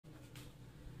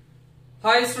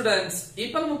Hi students,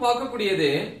 இப்போ நம்ம பார்க்கக்கூடியது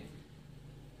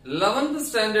 11th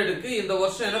ஸ்டாண்டர்டுக்கு இந்த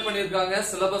வருஷம் என்ன பண்ணிருக்காங்க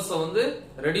syllabus வந்து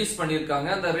ரெடியூஸ் பண்ணிருக்காங்க.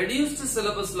 அந்த ரெடியூஸ்ட்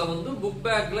syllabusல வந்து புக்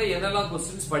பேக்ல என்னெல்லாம்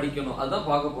क्वेश्चंस படிக்கணும் அதான்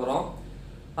பார்க்க போறோம்.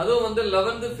 அதுவும் வந்து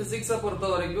 11th physics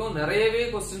பொறுத்த வரைக்கும் நிறையவே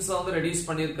क्वेश्चंस வந்து ரெடியூஸ்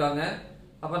பண்ணிருக்காங்க.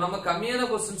 அப்ப நம்ம கம்மியான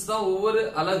क्वेश्चंस தான் ஒவ்வொரு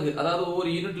அலகு அதாவது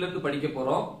ஒவ்வொரு யூனிட்ல இருந்து படிக்க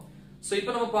போறோம். சோ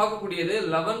இப்போ நம்ம பார்க்கக்கூடியது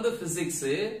 11th physics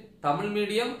Tamil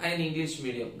medium and English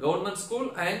medium, government school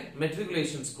and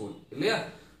matriculation school இல்லையா?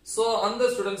 சோ அந்த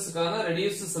ஸ்டூடண்ட்ஸ்க்கான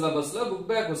ரெடியூஸ்ட் சிலபஸ்ல புக்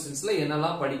பேக் क्वेश्चंसல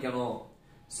என்னெல்லாம் படிக்கணும்.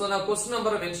 சோ நான் क्वेश्चन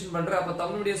நம்பரை மென்ஷன் பண்றேன். அப்ப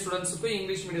தமிழ் மீடியம் ஸ்டூடண்ட்ஸ்க்கு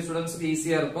இங்கிலீஷ் மீடியம் ஸ்டூடண்ட்ஸ்க்கு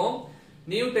ஈஸியா இருக்கும்.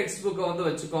 நியூ டெக்ஸ்ட் புக்கை வந்து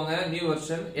வச்சுக்கோங்க, நியூ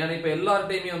வெர்ஷன். ஏன்னா இப்ப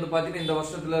எல்லார்ட்டையுமே வந்து பாத்தீங்கன்னா இந்த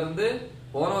வருஷத்துல இருந்து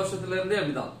போன வருஷத்துல இருந்தே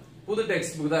அப்படிதான் புது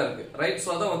டெக்ஸ்ட் புக் தான் இருக்கு, ரைட்?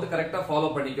 சோ அத வந்து கரெக்ட்டா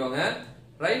ஃபாலோ பண்ணிக்கோங்க,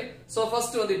 ரைட்? சோ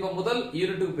ஃபர்ஸ்ட் வந்து இப்ப முதல்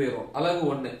யூனிட்டுக்கு போயிரோம், அலகு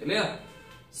 1 இல்லையா?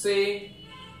 சே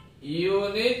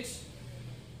யூனிட்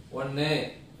 1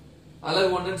 அலகு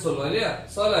 1 ன்னு சொல்றோம் இல்லையா?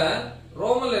 சோல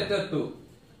ரோமன் லெட்டர் 2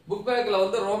 புக் பேக்ல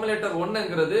வந்து ரோமன் லெட்டர்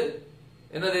 1ங்கிறது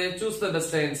என்னது? Choose the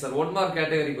best answer, 1 mark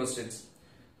category questions.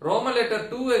 Roman letter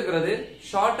 2ங்கிறது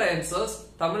short answers,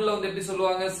 தமிழ்ல வந்து எப்படி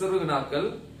சொல்லுவாங்க? சிறு வினாக்கள்.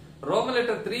 ரோமன்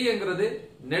லெட்டர் 3ங்கிறது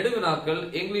நெடு வினாக்கள்,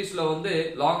 இங்கிலீஷ்ல வந்து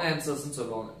லாங் ஆன்சர்ஸ் னு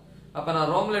சொல்லுவாங்க. அப்ப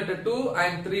நான் ரோமன் லெட்டர் 2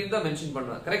 and 3 தான் மென்ஷன்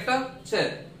பண்றேன், கரெக்ட்டா?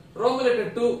 சரி, ரோமன்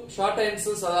லெட்டர் 2 ஷார்ட்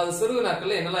ஆன்சர்ஸ் அதாவது சிறு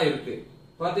வினாக்கள்ல என்னலாம் இருக்கு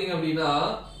பாத்தீங்க அப்படினா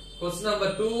क्वेश्चन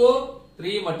நம்பர் 2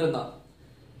 3 மட்டும் தான்.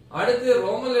 அடுத்து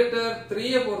ரோமன் லெட்டர்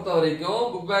 3 பொறுத்த வரைக்கும்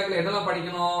புக் பேக்ல என்னலாம்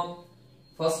படிக்கணும்?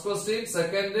 First question,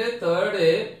 second, third,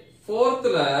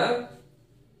 ஃபோர்த்ல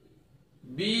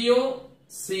B யும்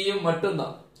C யும் மட்டும்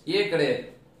தான், A கிடையாது,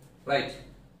 ரைட்?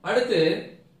 அடுத்து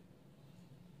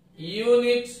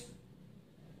யூனிட்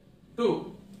 2.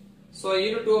 சோ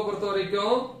யூனிட் 2 பொறுத்த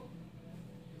வரைக்கும்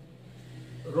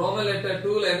ரோமன் லெட்டர்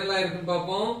 2ல என்னலாம் இருக்குன்னு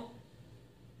பாப்போம்.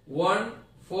 1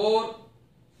 4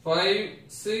 5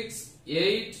 6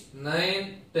 8 9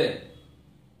 10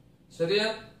 சரியா?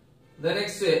 the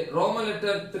next ரோமன்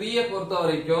லெட்டர் 3 பொறுத்த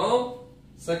வரைக்கும்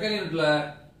செகண்ட் யூனிட்ல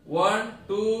 1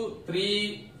 2 3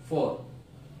 4,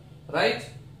 ரைட்?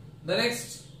 the next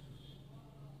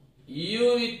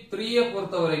யூனிட் 3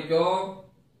 பொறுத்த வரைக்கும்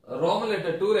ரோமன்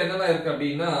லெட்டர் 2ல என்னலாம் இருக்கு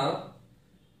அப்படினா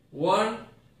 1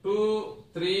 2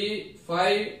 3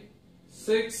 5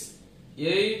 6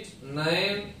 8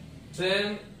 9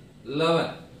 10 11.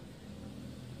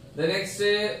 the next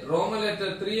ரோமன்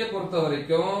லெட்டர் 3 பொறுத்த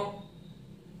வரைக்கும்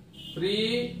 3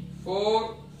 4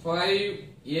 5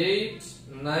 8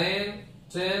 9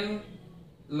 10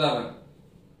 11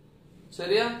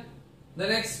 சரியா? the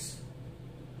next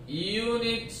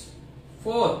யூனிட்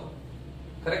 4,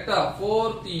 கரெக்ட்டா?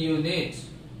 4th unit.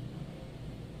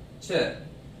 சரி,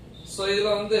 சோ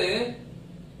இதுல வந்து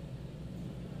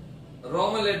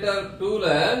ரோமன் லெட்டர் 2ல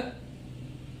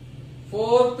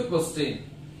 4th क्वेश्चन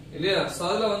இல்லையா? சோ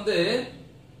அதுல வந்து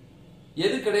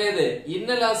எது கிடையாது?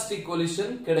 இன்எலாஸ்டிக்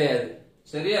கொலிஷன் கிடையாது,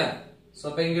 சரியா? சோ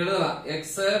அப்ப இங்க எழுதலாம்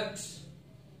எக்ஸெப்ட்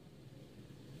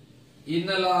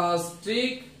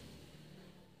இன்எலாஸ்டிக்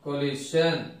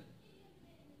கொலிஷன்,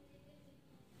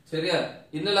 சரியா?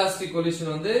 இன்எலாஸ்டிக்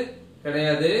கொலிஷன் வந்து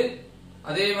கிடையாது.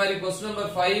 அதே மாதிரி क्वेश्चन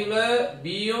நம்பர் 5ல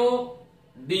B யும்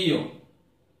D யும்,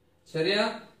 சரியா?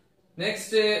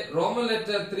 நெக்ஸ்ட் ரோமன்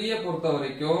லெட்டர் 3 பொறுத்த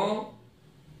வரைக்கும்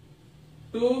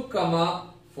 2,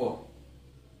 4.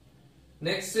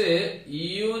 நெக்ஸ்ட்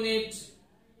யூனிட்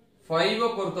 5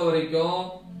 பொறுத்த வரைக்கும்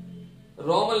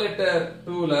ரோமன் லெட்டர்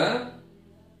 2ல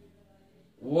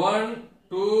 1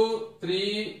 2 3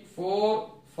 4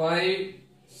 5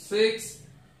 6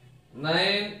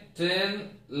 9 10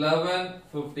 11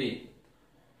 15,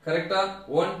 கரெக்ட்டா?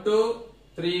 1 2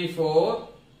 3 4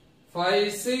 5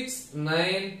 6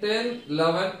 9 10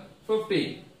 11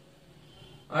 15.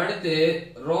 அடுத்து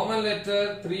ரோமன் லெட்டர்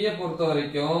 3 பொறுத்த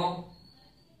வரைக்கும்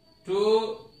 2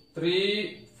 3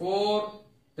 4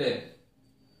 10.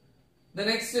 the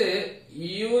next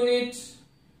unit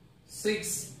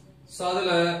 6. சோ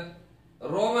அதுல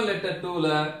ரோமன் லெட்டர் 2ல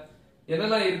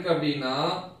என்னலாம் இருக்கு அப்படினா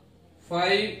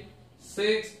 5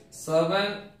 6 7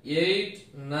 8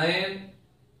 9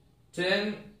 10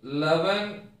 11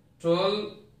 12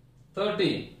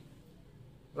 13,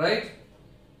 ரைட்?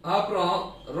 அப்புறம்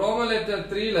ரோமன் லெட்டர்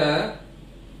 3ல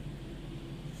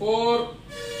 4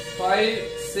 5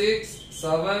 6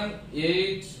 7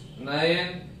 8 9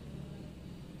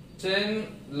 10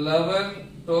 11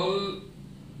 12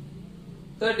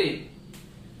 13.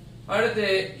 அடுத்து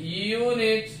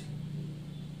யூனிட்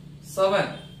 7.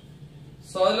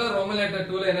 சோ அதுல ரோமன் லெட்டர்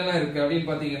 2ல என்னெல்லாம் இருக்கு அப்படின்னு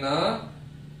பாத்தீங்கன்னா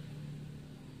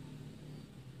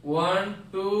 1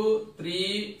 2 3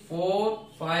 4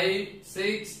 5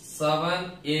 6 7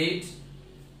 8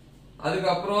 அதுக்கு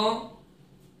அப்புறம்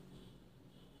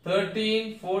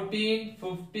 13, 14,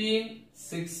 15,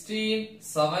 16,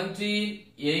 17,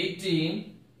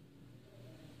 18.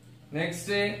 Next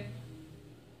day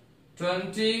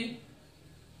 20,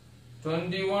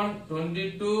 21,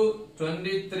 22,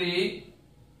 23,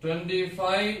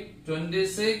 25,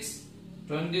 26,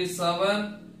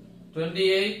 27,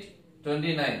 28,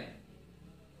 29.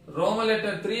 Roman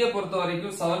letter 3 பொறுத்த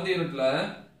வரைக்கும் 7th யூனிட்ல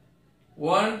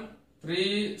 1, 3,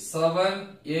 7,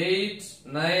 8,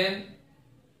 9,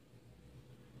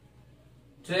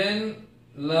 10,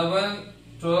 11,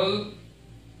 12,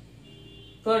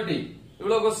 30.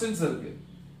 இவ்வளவு क्वेश्चंस இருக்கு.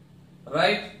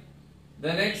 Right?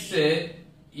 The next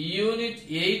unit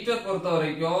 8 பொறுத்த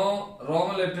வரைக்கும்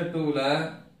Roman letter 2ல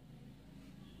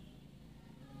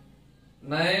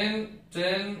 9,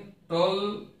 10, 12,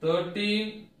 13,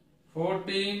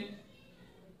 14.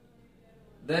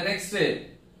 The next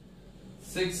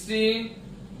 16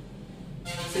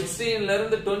 ல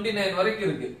இருந்து 29 வரைக்கும்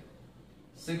இருக்கு.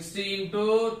 16 to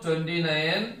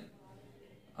 29.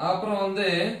 அப்புறம் வந்து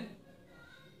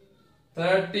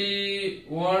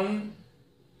 31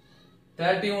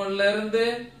 ல இருந்து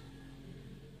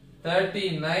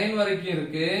 39 வரைக்கும்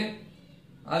இருக்கு.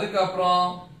 அதுக்கு அப்புறம்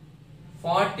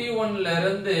 41 ல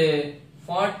இருந்து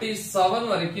 47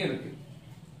 வரைக்கும் இருக்கு.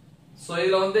 சோ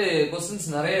இதுல வந்து क्वेश्चंस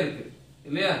நிறைய இருக்கு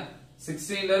இல்லையா?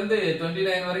 16 ல இருந்து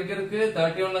 29 வரைக்கும் இருக்கு,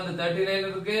 31 ல இருந்து 39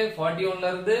 இருக்கு, 41 ல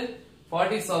இருந்து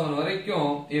 47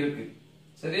 வரைக்கும் இருக்கு.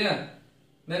 சரியா?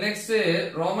 the next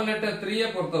Roman letter 3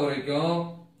 பொறுத்த வரைக்கும்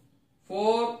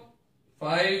 4,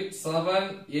 5, 7,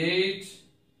 8,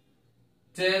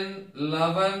 10,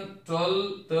 11, 12,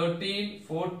 13,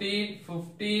 14,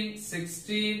 15,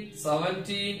 16,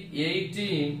 17,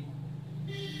 18,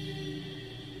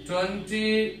 20,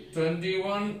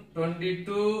 21,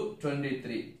 22,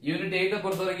 23. யூனிட் 8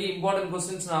 பொறுத்த வரைக்கும் இம்பார்ட்டன்ட்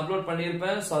क्वेश्चंस நான் அப்லோட்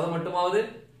பண்ணிருப்பேன். சோ அத மட்டுமாவது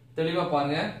தெளிவா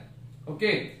பாருங்க.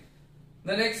 ஓகே.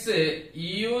 the next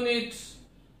யூனிட்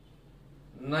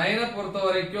 9 பொறுத்த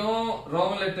வரைக்கும்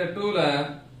Roman letter 2ல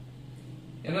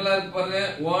என்னலாம் இருக்கு பாருங்க.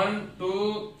 1, 2,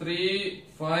 3,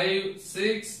 5,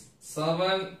 6,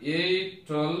 7, 8,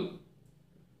 12.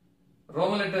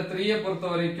 Roman letter 3 பொறுத்த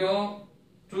வரைக்கும்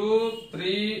 2,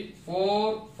 3, 4,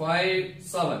 5,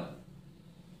 7.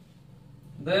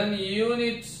 Then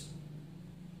unit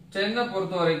 10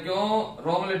 பொறுத்த வரைக்கும்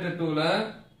Roman letter 2ல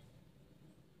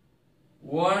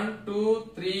 1, 2,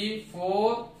 3,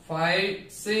 4, 5,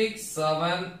 6,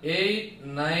 7, 8,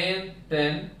 9,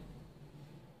 10.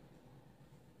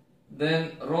 Then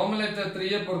Roman letter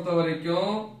 3 பொறுத்த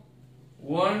வரைக்கும்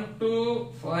 1, 2,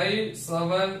 5,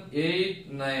 7, 8,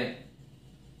 9.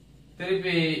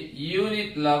 திருப்பி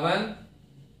யூனிட் 11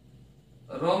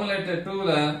 Roman letter 2ல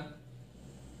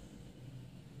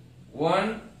 1,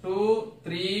 2,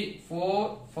 3, 4,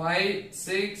 5,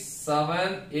 6, 7,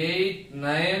 8,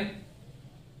 9,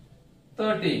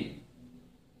 13.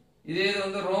 இதே இது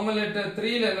வந்து Roman letter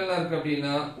 3ல என்னலாம் இருக்கு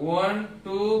அப்படின்னா 1,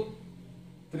 2,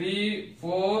 3,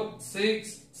 4,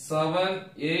 6, 7,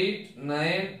 8,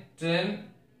 9, 10,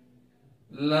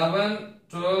 11,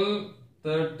 12,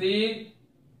 13,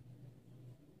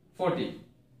 40.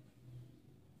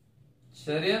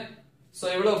 சரியா? சோ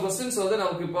இவ்வளவு क्वेश्चंस வந்து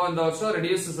நமக்கு இப்போ இந்த வருஷம்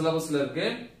ரெடியூஸ்ட் சிலபஸ்ல இருக்கு.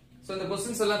 சோ இந்த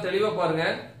क्वेश्चंस எல்லாம் தெளிவா பாருங்க.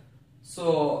 சோ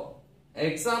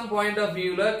எக்ஸாம் பாயிண்ட் ஆஃப்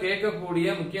வியூல கேட்கக்கூடிய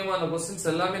முக்கியமான क्वेश्चंस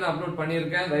எல்லாமே நான் அப்லோட்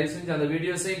பண்ணிருக்கேன். தயவு செஞ்சு அந்த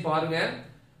வீடியோஸையும் பாருங்க.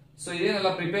 சோ இதே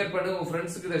நல்லா ப்ரிப்பேர் பண்ணுங்க, உங்க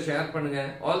ஃப்ரெண்ட்ஸ்க்கு இத ஷேர் பண்ணுங்க.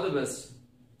 All the best.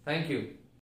 Thank you.